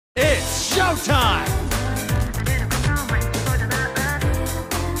showtime!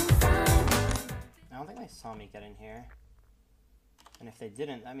 I don't think they saw me get in here. And if they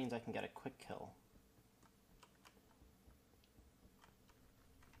didn't, that means I can get a quick kill.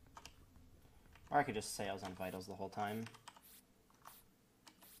 Or I could just say I was on vitals the whole time.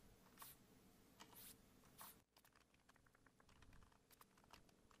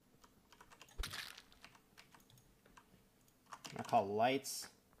 I'm gonna call lights,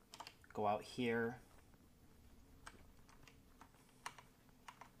 go out here.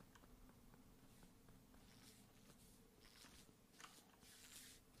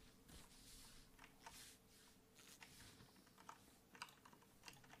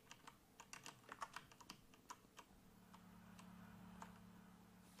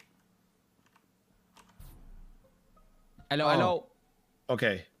 Hello, hello.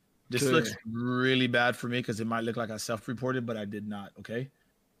 Okay. This looks really bad for me because it might look like I self-reported, but I did not. Okay.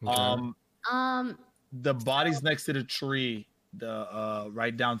 The body's next to the tree, the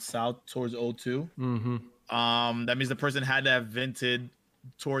right down south towards O2. That means the person had to have vented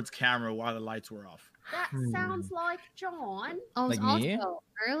towards camera while the lights were off. That sounds like John. Oh, Like also me?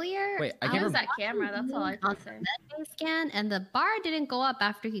 earlier. Wait, I I can't was That camera, that's all I can say. that scan, and the bar didn't go up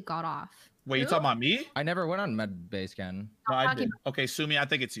after he got off. Wait, you talking about me? I never went on med base scan. No, I did. Okay, Sumi, I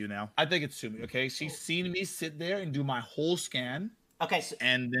think it's you now. I think it's Sumi. Okay, she's seen me sit there and do my whole scan. Okay, so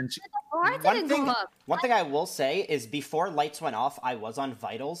And then she... Bar didn't go up. one thing I will say is before lights went off, I was on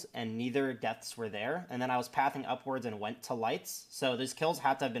vitals and neither deaths were there. And then I was pathing upwards and went to lights. So those kills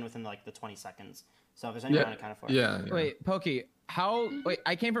had to have been within like the 20 seconds. So if there's anyone to kind of for it. Yeah. Wait, Pokey, how? Wait,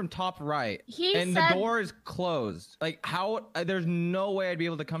 I came from top right, He and said- the door is closed. Like, how? There's no way I'd be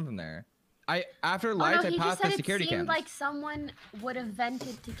able to come from there. After lights, he I just passed said the security it seemed cams. like someone would have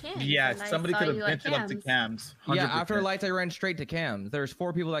vented to cams. Yeah, and I somebody saw could have you at vented up to cams. Yeah, 100%. after lights, I ran straight to cams. There's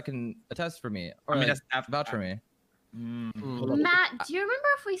 4 people that can attest for me, or I mean, like, that's after vouch for me. Matt, do you remember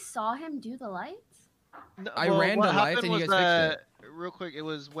if we saw him do the lights? No, I ran what the lights happened and you was guys fixed real quick, it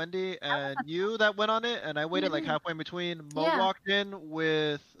was Wendy and you that went on it, and I waited like halfway in between. Mo Yeah. walked in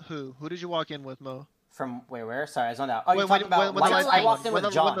with who? Who did you walk in with, Mo? From where? Sorry, I zoned out. Oh, you're When- talking about when the lights? lights- I walked in when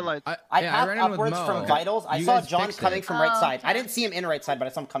with the- when John. the lights- I Yeah, I passed ran in with upwards Mo. from vitals. I You saw guys John fixed coming it. from right side. I okay. didn't see him in right side, but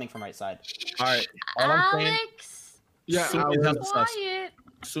I saw him coming from right side. All right. All I'm saying, Alex, Yeah. Sumi's hella sus. quiet.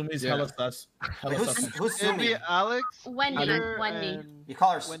 Sumi's Yeah. hella sus. Hella Who's sus. who's It'd Sumi? be Alex, Wendy, Peter, Wendy. and You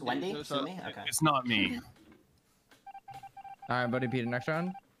call her Wendy, Wendy? so- Sumi? Okay. It's not me. All right, buddy, Peter, next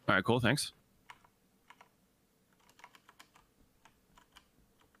round. All right, cool, thanks.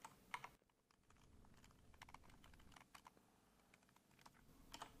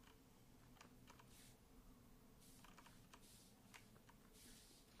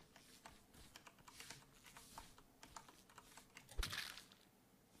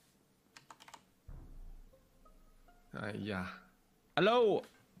 Yeah. Hello.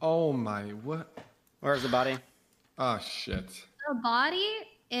 Oh my, what? Where's the body? Oh shit. The body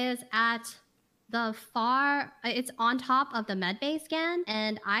is at the far. It's on top of the med bay scan,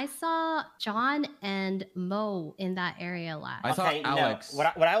 and I saw John and Mo in that area last. I saw Alex. No.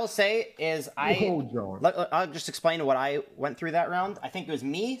 What I will say is John. I'll just explain what I went through that round. I think it was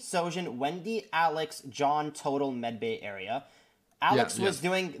me, Sojin, Wendy, Alex, John, total medbay area. Alex was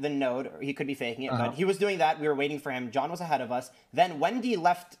doing the node, or he could be faking it, but he was doing that. We were waiting for him. John was ahead of us. Then Wendy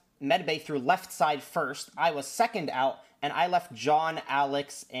left medbay through left side first. I was second out, and I left John,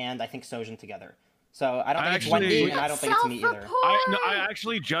 Alex, and I think Sojin together. So I don't think it's Wendy, and I don't think it's me either. I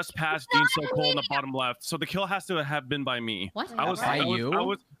actually just passed Dean So Cole in the bottom left, so the kill has to have been by me. What? I was you?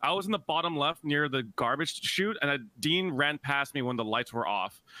 I was in the bottom left near the garbage chute, and Dean ran past me when the lights were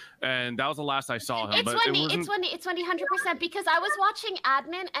off, and that was the last I saw him. It's but Wendy, it it's Wendy, it's Wendy 100% because I was watching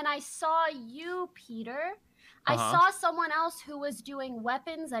admin and I saw you, Peter. I saw someone else who was doing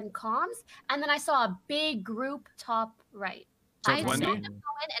weapons and comms, and then I saw a big group top right. So I it's saw them go Wendy? in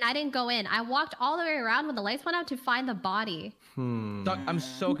and I didn't go in. I walked all the way around when the lights went out to find the body. I'm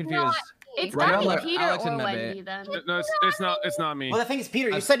so confused. It's Right gotta now, be Peter Alex or and Nebe. Wendy then. No, it's not me. Well, the thing is, Peter,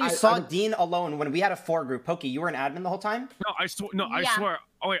 you said you saw Dean alone when we had a 4 group. Pokey, you were an admin the whole time? No, I Yeah. swear.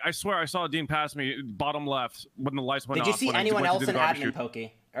 Oh wait, I swear I saw Dean pass me bottom left when the lights went Did off. you see when I anyone went to else do the in garbage admin, chute.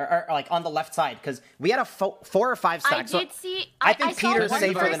 Pokey? Or like on the left side? Because we had a 4 or 5 I stacks. did see. I think saw Peter's one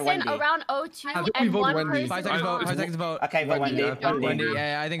safer than person Wendy. around O2 I think we and vote one Wendy. person. 5 seconds vote. 5 seconds vote. Okay, but Wendy. Wendy.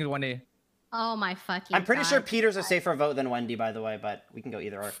 Yeah, I think it's Wendy. Oh my fucking I'm pretty God. sure Peter's a safer vote than Wendy, by the way, but we can go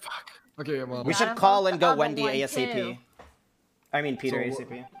either or. Okay, well. We should Gotta call vote and the go other Wendy one, ASAP. too. I mean Peter So,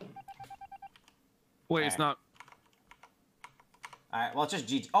 ASAP. Wait, it's not. Alright, well it's just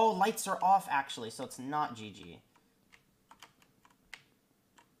GG. Oh, lights are off actually, so it's not GG.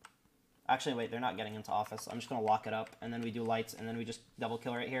 Actually, wait, they're not getting into office. I'm just gonna lock it up, and then we do lights, and then we just double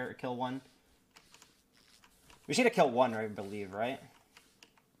kill right here, or kill one. We should have killed one, I believe, right?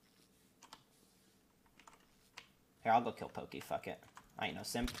 Here, I'll go kill Pokey. Fuck it. I ain't no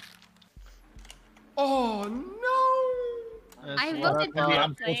simp. Oh no! I That's voted what for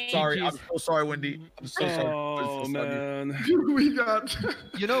I'm so sorry. I'm so sorry, Wendy. I'm so sorry. Oh I'm so sorry. man. We got.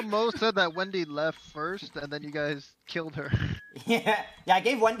 You know, Mo said that Wendy left first, and then you guys killed her. Yeah, I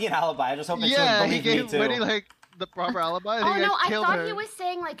gave Wendy an alibi. I just hope she would Yeah, he believe me gave too. Wendy like the proper alibi. And Oh you guys no, I killed thought her. he was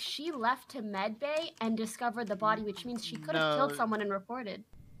saying like she left to medbay and discovered the body, which means she could have killed No. someone and reported.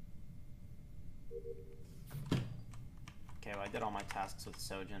 Okay, well, I did all my tasks with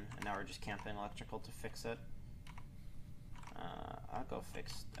Sojin, and now we're just camping electrical to fix it. I'll go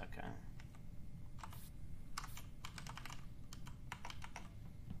fix. Okay.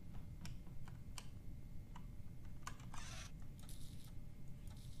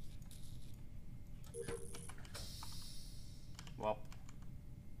 Well.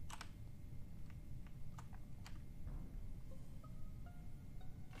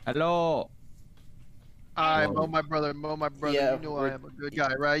 Hello. I Mo, my brother. Mo, my brother. Yeah, you know we're- I am a good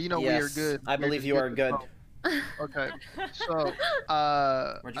guy, right? You know we are Yes, good. I We're believe just you are as good. well. Okay. So, Where'd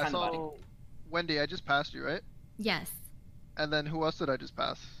you I find the body? saw Wendy. I just passed you, right? Yes. And then who else did I just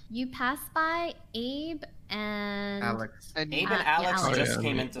pass? You passed by Abe and Alex. And Abe you. and Alex Alex. just Oh, yeah.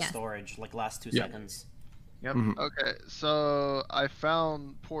 came into Yes. storage, like last 2 Yeah. seconds. Yep. Mhm. Okay, so I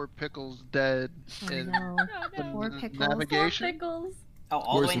found poor Pickles dead Oh, in no. the Poor Pickles. navigation. Pickles. Oh,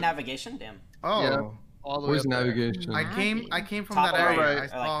 all the Where's way the- navigation? Damn. Oh. Yeah. All the way Where's up there. navigation? I I came from Top that right, area. right, I or,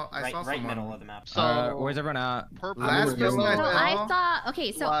 saw like, I saw right someone. middle of the map. So Where's everyone at? purple. Last Pickles person I So and- I saw.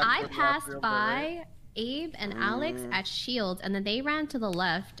 Okay, so Black I with passed Rafael by Abe and Alex at Shields, and then they ran to the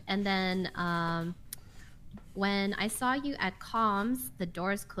left, and then when I saw you at comms, the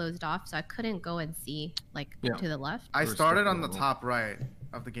doors closed off, so I couldn't go and see like Yeah. to the left. I First started on the level. top right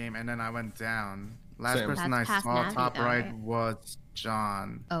of the game, and then I went down. Last Same. person That's I past saw Navi, top though, right right? was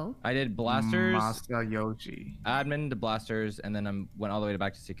John Oh, I did blasters, Masayoshi. admin to blasters, and then I went all the way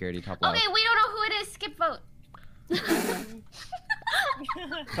back to security top left. Okay, we don't know who it is. Skip vote.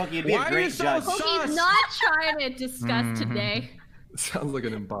 Pokey, you'd be Why a are great you so judge. sus? he's not trying to discuss Mhm. today. Sounds like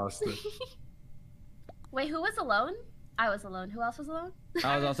an imposter. Wait, who was alone? I was alone. Who else was alone?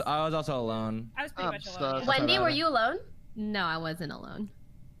 I was also alone. I was pretty I'm much alone. sus. yeah. Wendy, what I were had. you alone? No, I wasn't alone.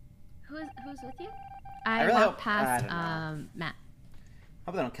 Who's with you? I really walked hope- past I don't know. Matt.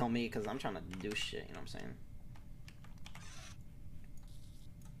 Hope they don't kill me because I'm trying to do shit. You know what I'm saying?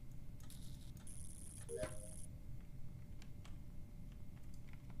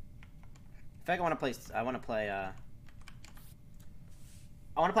 I feel like I want to play. I want to play. I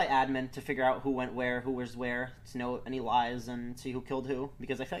want to play admin to figure out who went where, who was where, to know any lies and see who killed who,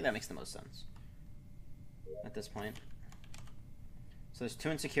 because I feel like that makes the most sense at this point. So there's 2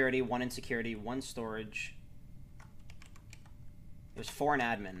 in security, 1 in security, 1 storage. There's 4 in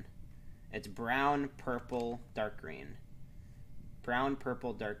admin. It's brown, purple, dark green. Brown,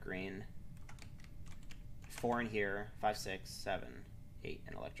 purple, dark green. 4 in here, 5, 6, 7, 8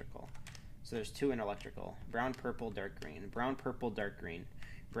 in electrical. So there's 2 in electrical. Brown, purple, dark green. Brown, purple, dark green.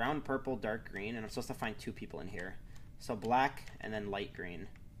 Brown, purple, dark green. And I'm supposed to find 2 people in here. So black and then light green.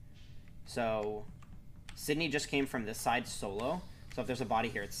 So Sydney just came from this side solo. So if there's a body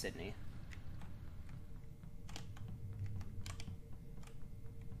here, it's Sydney.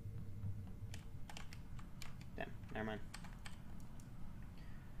 Damn, never mind.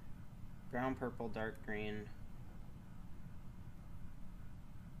 Brown, purple, dark green.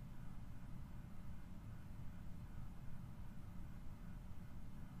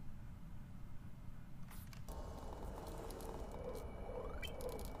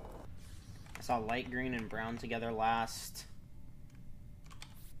 I saw light green and brown together last.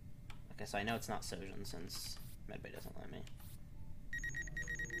 Okay, so I know it's not Sojin since Medbay doesn't let me.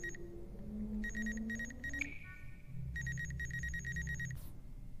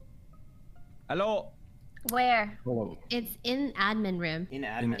 Hello. Where? Hello. It's in admin room. In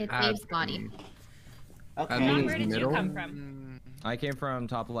admin. It's Abe's body. Okay. Admin John, is where did middle? you come from? I came from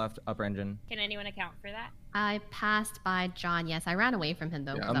top left upper engine. Can anyone account for that? I passed by John. Yes, I ran away from him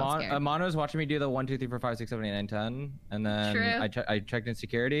though. Yeah, 'cause I was scared. Amano was watching me do the 1, 2, 3, 4, 5, 6, 7, 8, 9, 10, and then True. I checked in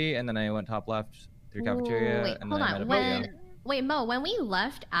security, and then I went top left through cafeteria, Wait, and hold then I met on. up with you. Wait, Mo, when we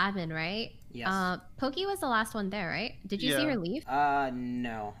left admin, right? Yes. Pokey was the last one there, right? Did you see Yeah. her leave?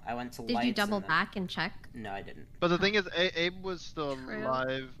 No. I went to Did lights you double and then... back and check? No, I didn't. But the thing is, Abe was still True.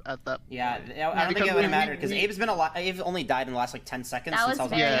 alive at that. Yeah, point. I don't think Because it would have we- mattered because we- Abe's been alive. Abe only died in the last like 10 seconds That since was I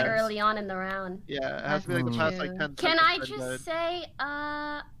was very Yeah. early on in the round. Yeah, it has to be like the past like 10 True. Can seconds I that just died. say,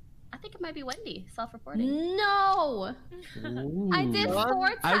 I think might be Wendy self-reporting. No. I did John? 4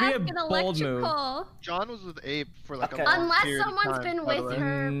 I'd be a tasks in bold move. electrical. John was with Abe for like Okay. a long Unless period of someone's time, been by the with way.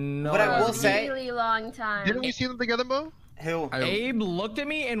 her No. But I for will a say- really long time. Didn't we see them together, Mo? Who? Abe looked at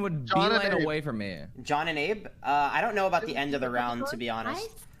me and would John and beeline Abe. away from me. John and Abe? I don't know about the end of the round, to be honest. I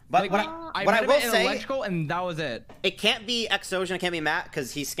But Like, what I what I met him will in say, electrical, and that was it. it can't be Exosion, it can't be Matt,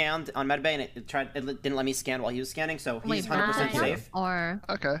 because he scanned on Medbay and it didn't let me scan while he was scanning, so he's 100% safe. Or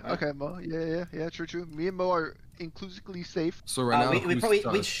Okay, Mo. Yeah, true. Me and Mo are inclusively safe. So right now, we who's probably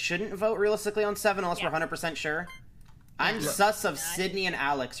sus? we shouldn't vote realistically on 7 unless we're 100% sure. I'm sus of Sydney and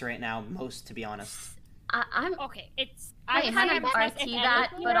Alex right now, most to be honest. I'm Okay, it's. I I'm kind of sus RT if that,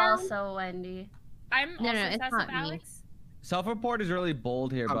 anything but around. also Wendy. I'm No, also no, it's sus not of me. Alex. Self-report is really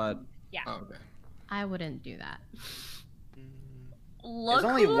bold here, but Yeah. Oh, okay. I wouldn't do that. Look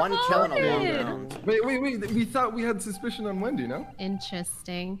There's only who one kill in a long voted. round. Wait. We thought we had suspicion on Wendy, no?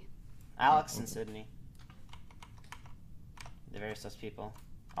 Interesting. Alex and Sydney. The very sus people.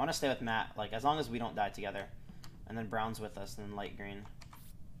 I want to stay with Matt, like, as long as we don't die together. And then Brown's with us, and then light green.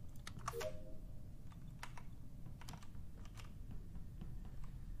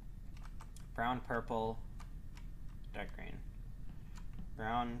 Brown, purple, dark green.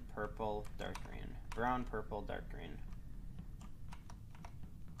 Brown, purple, dark green. Brown, purple, dark green.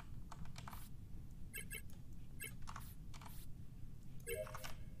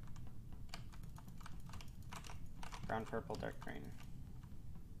 Brown, purple, dark green.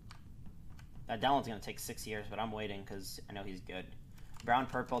 That download's gonna take 6 years, but I'm waiting because I know he's good. Brown,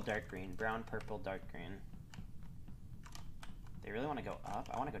 purple, dark green. Brown, purple, dark green. They really want to go up?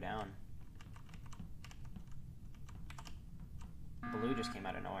 I want to go down. Blue just came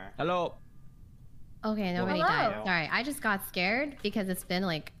out of nowhere. hello. Okay, nobody Hello. died. Sorry, I just got scared because it's been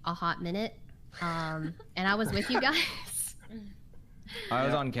like a hot minute. And I was with you guys. I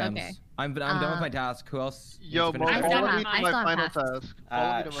was on chems. Okay. I'm done with my task. Who else? needs Yo, to Mo, finish I their still follow task? me have- to I my still final have task.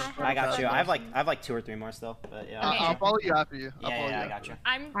 Follow me to my final I got you. task. I have like 2 or 3 more still, but yeah. I'll follow you after you. I'll follow Yeah, you I got after. you.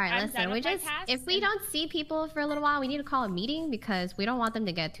 I'm. All right, I'm listen. done We with my just tasks, if we and- don't see people for a little while, we need to call a meeting because we don't want them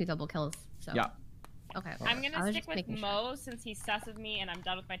to get 2 double kills. So Yeah. Okay. I'm I gonna was stick just with making sure. Mo since he's sus of me, and I'm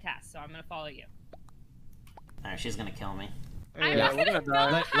done with my tasks, so I'm gonna follow you. Alright, she's gonna kill me. I'm Yeah, not we're gonna gonna die.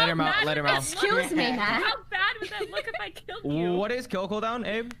 know Let how him out, bad let him would out. that look. Excuse me, Matt. How bad would that look if I killed you? What is kill cooldown,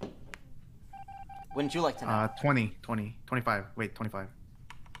 Abe? Wouldn't you like to know? 20, 25. Wait, 25.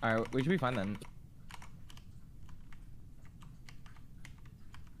 All right, we should be fine then.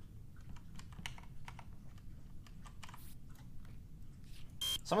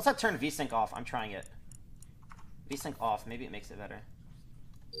 Someone said turn VSync off. I'm trying it. VSync off. Maybe it makes it better.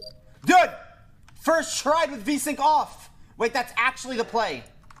 Dude! First tried with VSync off! Wait, that's actually the play.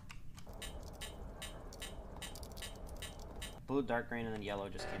 Blue, dark green, and then yellow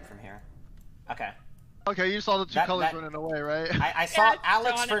just came from here. Okay. Okay, you saw the two That- colors that- running away, right? I saw it's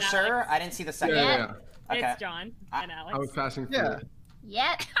Alex John for and sure. Alex. I didn't see the second Yeah. one. Okay. It's John and Alex. I was passing through. Yeah. it.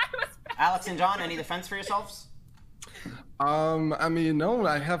 Yet. I was Alex and John, any defense for yourselves? I mean, no,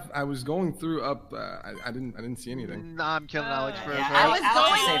 I was going through up. I didn't see anything. Nah, I'm killing Alex first. Yeah, I right? was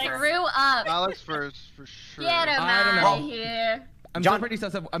Alex is going safer. through up. Alex first, for sure. Get him I don't know. out of here. I'm John- still pretty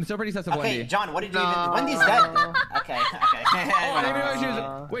sus of. I'm still pretty sus of Okay, Wendy. John, what did you even... No. Wendy's dead. Okay, okay. Oh, I didn't know she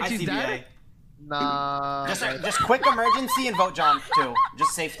was. Wait, she's ICBA. dead. Nah. Just quick emergency and vote John, too.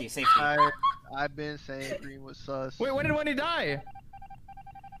 Just safety, safety. I've been saying green was sus. Wait, when did Wendy die?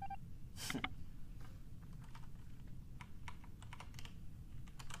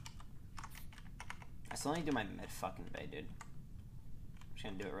 I still need to do my mid fucking bay, dude. I'm just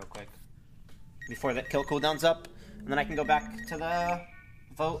gonna do it real quick. Before that kill cooldown's up, and then I can go back to the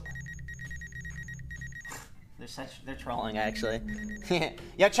vote. They're trolling actually.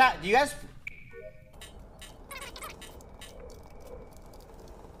 Yeah, chat, do you guys...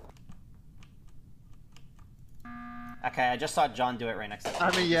 Okay, I just saw John do it right next to me.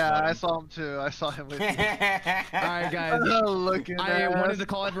 I mean, yeah, I saw him too. I saw him with you. All right, guys. Looking I ass. wanted to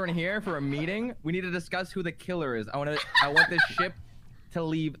call everyone here for a meeting. We need to discuss who the killer is. I want this ship to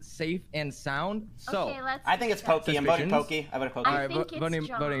leave safe and sound. So Okay, let's I think it's Pokey. I'm voting Suspicions? Pokey. I voted Pokey. I Alright, think voting- it's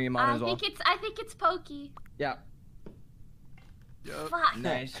John. voting Iman as well. I think it's Pokey. yeah. Fuck.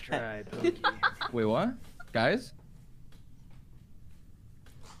 Nice try, Pokey. Wait, what? Guys?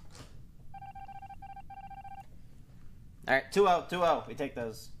 Alright, 2-0, 2-0. We take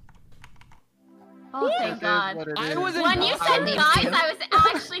those. Oh, It thank is God. what it I is. was in- When you said these guys, two. I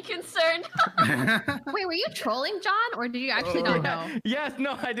was actually concerned. Wait, were you trolling John or did you actually not know? Yes,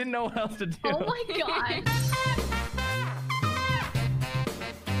 no, I didn't know what else to do. Oh my god.